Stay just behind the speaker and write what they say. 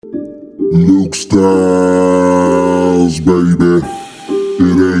Luke Styles, baby. It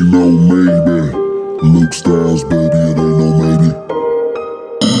ain't no maybe. Luke Styles, baby. It ain't no maybe.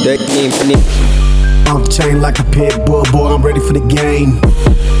 Off the chain like a pit bull, boy, I'm ready for the game.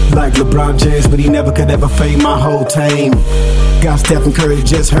 Like LeBron James, but he never could ever fade my whole team. Got Stephen Curry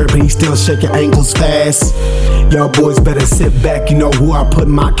just hurt, but he still shaking ankles fast. Y'all boys better sit back, you know who I put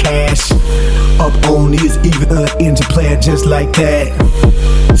my cash. Up on is even an engine player just like that.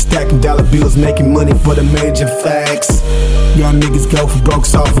 Stacking dollar bills, making money for the major facts. Y'all niggas go for broke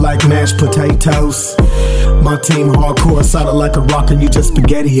soft like mashed potatoes. My team hardcore, solid like a rock and you just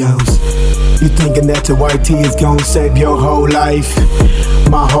SpaghettiOs. You thinking that your white tee is gon' save your whole life?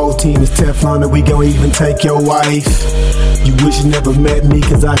 My whole team is Teflon and we gon' even take your wife. You wish you never met me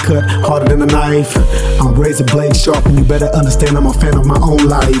cause I cut harder than a knife. I'm razor blade sharp and you better understand I'm a fan of my own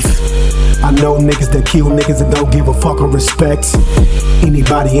life. I know niggas that kill niggas that don't give a fuck or respect.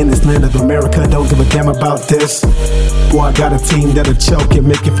 Anybody in this land of America don't give a damn about this. Boy, I got a team that'll choke and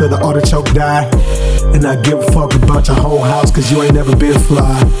make you feel the artichoke die. And I give a fuck about your whole house cause you ain't never been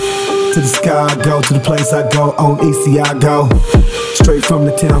fly. To the sky I go, to the place I go, on EC I go. Straight from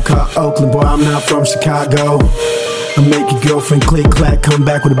the town called Oakland, boy, I'm not from Chicago. I make your girlfriend click clack, come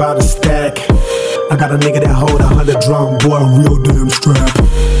back with about a stack. I got a nigga that hold 100 drum, boy, a real damn strap.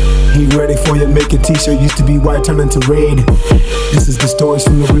 He ready for you, make a t-shirt, used to be white, turn into red. This is the stories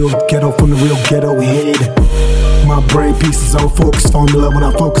from the real ghetto head. My brain piece is on focus formula when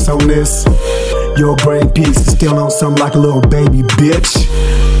I focus on this. Your brain piece is still on something like a little baby bitch.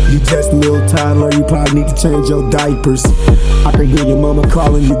 You just a little toddler, you probably need to change your diapers. I can hear your mama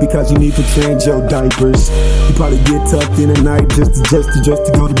calling you because you need to change your diapers. You probably get tucked in at night just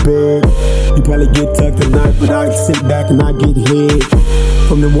to go to bed. You probably get tucked at night, but I sit back and I get head.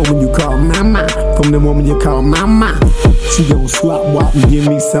 From the woman you call mama, from the woman you call mama. She gon' slop walk and give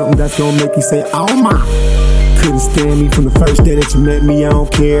me something that's gon' make you say, oh my. Couldn't stand me from the first day that you met me, I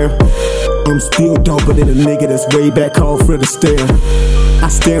don't care. I'm still doper than a nigga that's way back home for the stare. I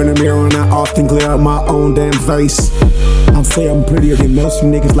stare in the mirror and I often glare at my own damn face. I say I'm prettier than most you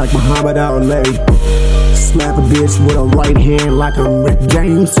niggas like Muhammad Ali. Slap a bitch with a right hand like I'm Rick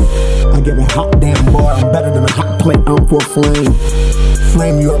James. I give a hot damn boy, I'm better than a hot plate, I'm for flame.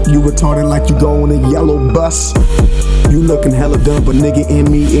 Flame you up, you retarded like you go on a yellow bus. You looking hella dumb, but nigga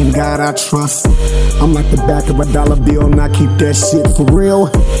in me, in God I trust. I'm like the back of a dollar bill and I keep that shit for real.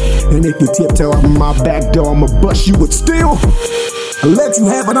 And if you tiptoe out my back door, I'ma bust you with steel. I let you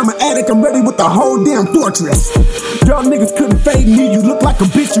have it, I'm an addict, I'm ready with the whole damn fortress. Y'all niggas couldn't fade me, you look like a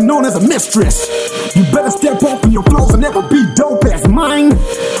bitch, you known as a mistress. You better step off in your flows and never be dope as mine.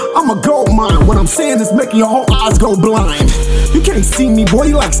 I'm a gold mine, what I'm saying is making your whole eyes go blind. You can't see me, boy,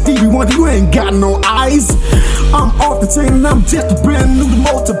 you like Stevie Wonder, you ain't got no eyes. I'm off the chain and I'm just a brand new to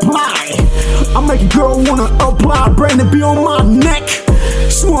multiply. I make a girl wanna apply, brand to be on my neck.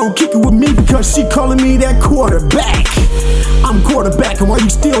 She won't kick it with me because she calling me that quarterback. I'm quarterbacking while you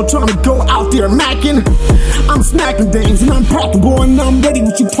still trying to go out there macking. I'm smacking things and I'm packing, boy, and I'm ready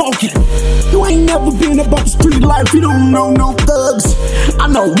with you talking. You ain't never been about the street life, you don't know no thugs. I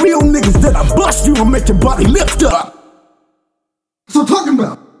know real niggas that'll bust you and make your body lift up. That's what I'm talking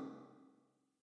about.